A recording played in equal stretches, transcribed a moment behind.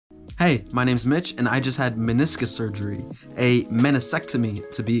Hey, my name's Mitch, and I just had meniscus surgery, a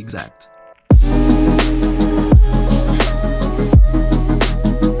meniscectomy to be exact.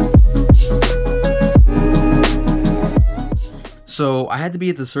 So I had to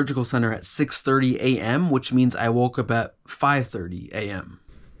be at the surgical center at 6:30 a.m., which means I woke up at 5:30 a.m.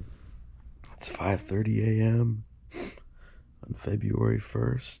 It's 5:30 a.m. on February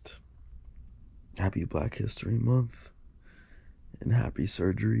 1st. Happy Black History Month and happy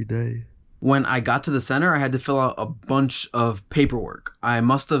surgery day. When I got to the center, I had to fill out a bunch of paperwork. I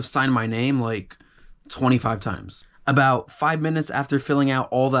must have signed my name like 25 times. About 5 minutes after filling out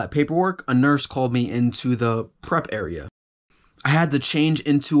all that paperwork, a nurse called me into the prep area. I had to change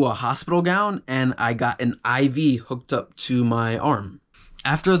into a hospital gown and I got an IV hooked up to my arm.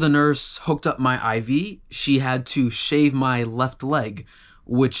 After the nurse hooked up my IV, she had to shave my left leg,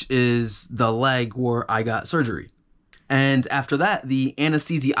 which is the leg where I got surgery. And after that, the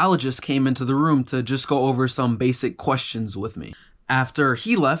anesthesiologist came into the room to just go over some basic questions with me. After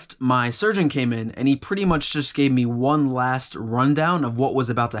he left, my surgeon came in and he pretty much just gave me one last rundown of what was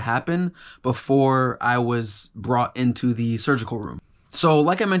about to happen before I was brought into the surgical room. So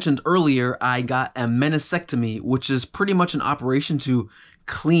like I mentioned earlier, I got a meniscectomy, which is pretty much an operation to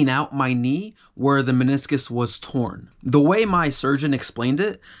clean out my knee where the meniscus was torn. The way my surgeon explained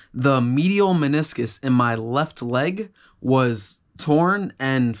it, the medial meniscus in my left leg was torn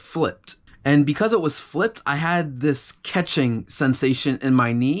and flipped. And because it was flipped, I had this catching sensation in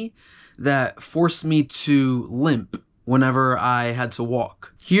my knee that forced me to limp whenever I had to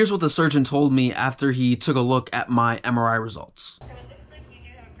walk. Here's what the surgeon told me after he took a look at my MRI results. So it looks like you do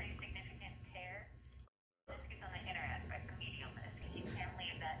have a pretty significant tear. Meniscus on the inner aspect, the medial meniscus. You can't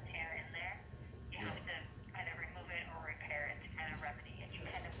leave that tear in there. You have to either remove it or repair it to kind of remedy it. You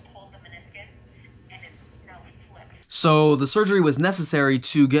kind of pulled the meniscus and it's now flipped. So the surgery was necessary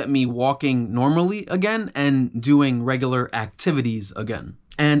to get me walking normally again and doing regular activities again.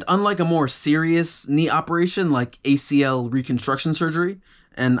 And unlike a more serious knee operation like ACL reconstruction surgery,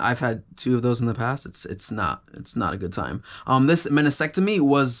 and I've had 2 of those in the past, it's not a good time. This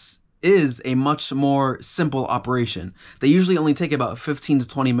meniscectomy is a much more simple operation. They usually only take about 15 to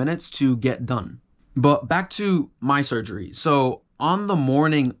 20 minutes to get done. But back to my surgery. So on the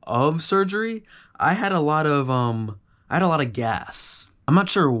morning of surgery, I had a lot of gas. I'm not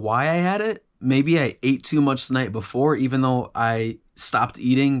sure why I had it. Maybe I ate too much the night before, even though I stopped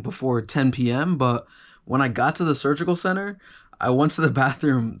eating before 10 p.m. But when I got to the surgical center, I went to the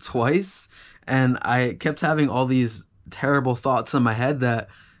bathroom twice and I kept having all these terrible thoughts in my head that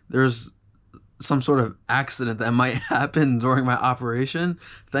there's some sort of accident that might happen during my operation.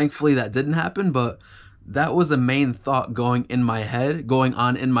 Thankfully that didn't happen, but that was the main thought going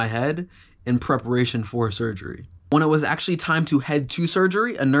on in my head in preparation for surgery. When it was actually time to head to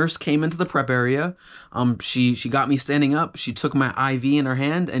surgery, a nurse came into the prep area. She got me standing up. She took my IV in her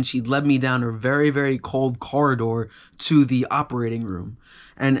hand and she led me down a very, very cold corridor to the operating room.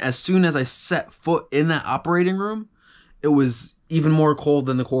 And as soon as I set foot in that operating room, it was even more cold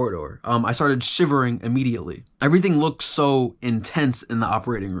than the corridor. I started shivering immediately. Everything looked so intense in the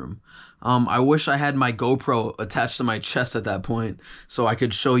operating room. I wish I had my GoPro attached to my chest at that point so I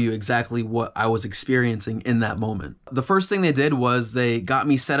could show you exactly what I was experiencing in that moment. The first thing they did was they got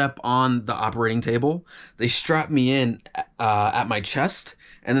me set up on the operating table. They strapped me in at my chest,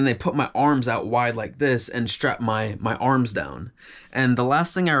 and then they put my arms out wide like this and strapped my arms down. And the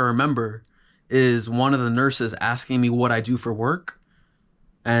last thing I remember is one of the nurses asking me what I do for work,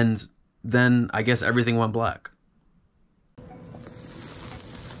 and then I guess everything went black.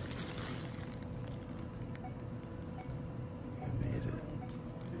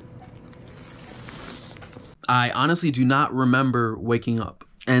 I honestly do not remember waking up.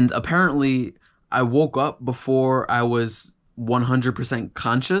 And apparently I woke up before I was 100%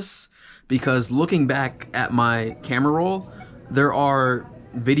 conscious, because looking back at my camera roll, there are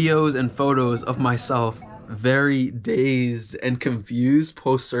videos and photos of myself very dazed and confused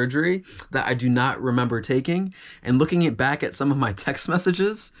post-surgery that I do not remember taking. And looking back at some of my text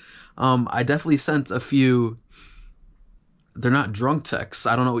messages, I definitely sent a few. They're not drunk texts.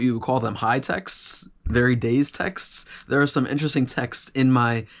 I don't know what you would call them. High texts, very dazed texts. There are some interesting texts in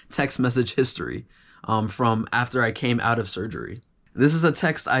my text message history from after I came out of surgery. This is a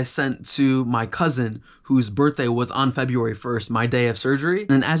text I sent to my cousin whose birthday was on February 1st, my day of surgery.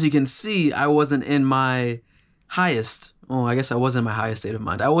 And as you can see, I wasn't in my highest, well, I guess I wasn't in my highest state of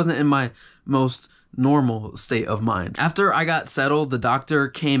mind. I wasn't in my most normal state of mind. After I got settled, the doctor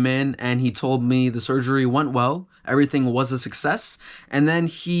came in and he told me the surgery went well. Everything was a success. And then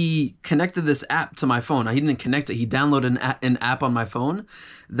he connected this app to my phone. He didn't connect it. He downloaded an app on my phone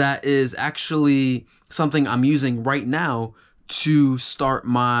that is actually something I'm using right now to start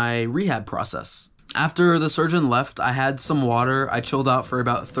my rehab process. After the surgeon left, I had some water. I chilled out for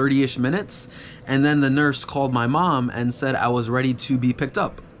about 30-ish minutes. And then the nurse called my mom and said I was ready to be picked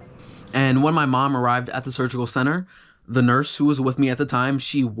up. And when my mom arrived at the surgical center, the nurse who was with me at the time,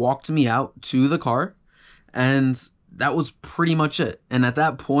 she walked me out to the car, and that was pretty much it. And at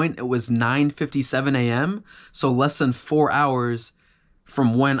that point, it was 9:57 a.m., so less than 4 hours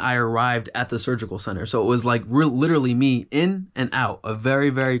from when I arrived at the surgical center. So it was like literally me in and out, a very,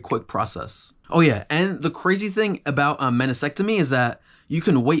 very quick process. Oh yeah, and the crazy thing about a meniscectomy is that you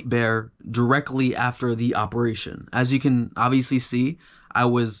can weight bear directly after the operation. As you can obviously see, I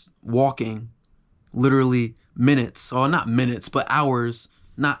was walking literally minutes, or not minutes, but hours,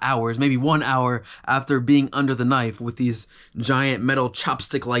 not hours, maybe 1 hour after being under the knife with these giant metal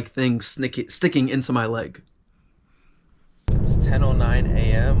chopstick-like things sticking into my leg. It's 10:09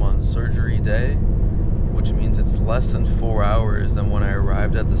 a.m. on surgery day, which means it's less than 4 hours than when I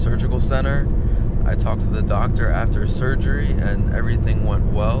arrived at the surgical center. I talked to the doctor after surgery and everything went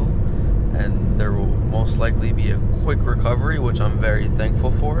well, and there will most likely be a quick recovery, which I'm very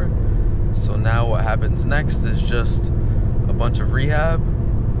thankful for. So now what happens next is just a bunch of rehab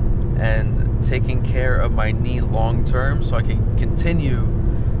and taking care of my knee long term so I can continue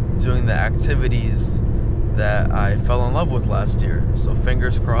doing the activities that I fell in love with last year. So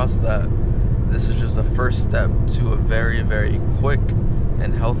fingers crossed that this is just the first step to a very, very quick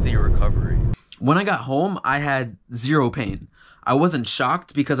and healthy recovery. When I got home, I had zero pain. I wasn't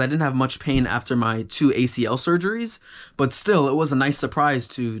shocked because I didn't have much pain after my 2 ACL surgeries, but still, it was a nice surprise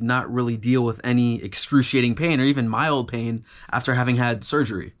to not really deal with any excruciating pain or even mild pain after having had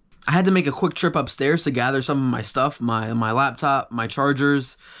surgery. I had to make a quick trip upstairs to gather some of my stuff, my laptop, my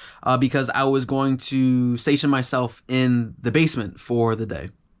chargers, because I was going to station myself in the basement for the day.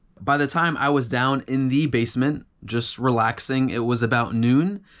 By the time I was down in the basement, just relaxing, it was about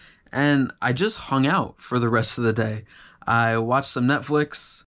noon, and I just hung out for the rest of the day. I watched some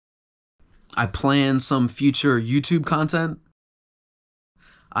Netflix. I planned some future YouTube content.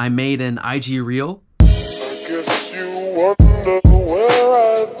 I made an IG reel. I guess you wonder where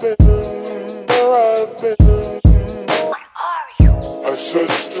I've been, where I've been. What are you? I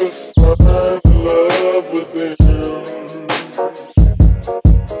searched to find love within.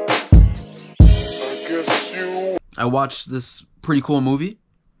 I guess you. I watched this pretty cool movie.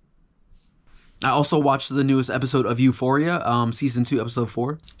 I also watched the newest episode of Euphoria, season 2, episode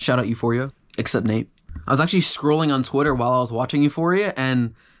 4. Shout out Euphoria, except Nate. I was actually scrolling on Twitter while I was watching Euphoria,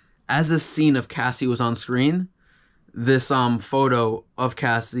 and as this scene of Cassie was on screen, this photo of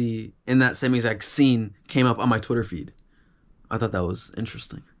Cassie in that same exact scene came up on my Twitter feed. I thought that was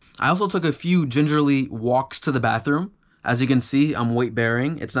interesting. I also took a few gingerly walks to the bathroom. As you can see, I'm weight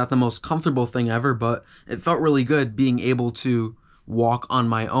bearing. It's not the most comfortable thing ever, but it felt really good being able to walk on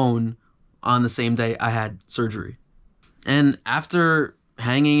my own on the same day I had surgery. And after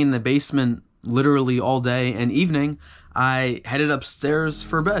hanging in the basement literally all day and evening, I headed upstairs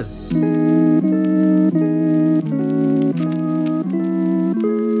for bed.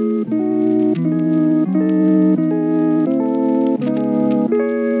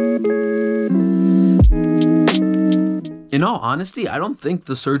 In all honesty, I don't think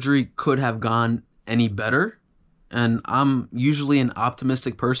the surgery could have gone any better. And I'm usually an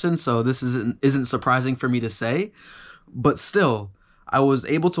optimistic person, so this isn't surprising for me to say. But still, I was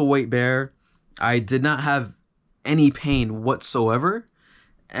able to weight bear. I did not have any pain whatsoever.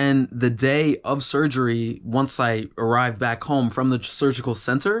 And the day of surgery, once I arrived back home from the surgical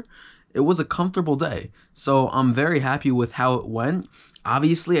center, it was a comfortable day. So I'm very happy with how it went.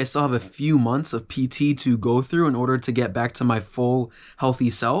 Obviously, I still have a few months of PT to go through in order to get back to my full healthy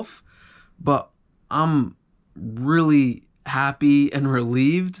self. But I'm really happy and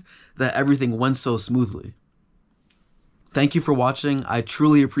relieved that everything went so smoothly. Thank you for watching. I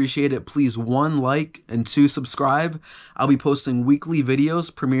truly appreciate it. Please 1, like, and 2, subscribe. I'll be posting weekly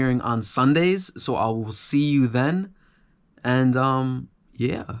videos premiering on Sundays, so I will see you then. And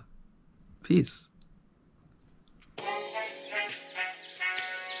yeah. Peace. He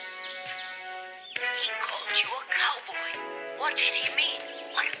called you a cowboy. What did he mean?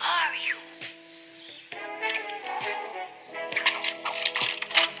 What are you?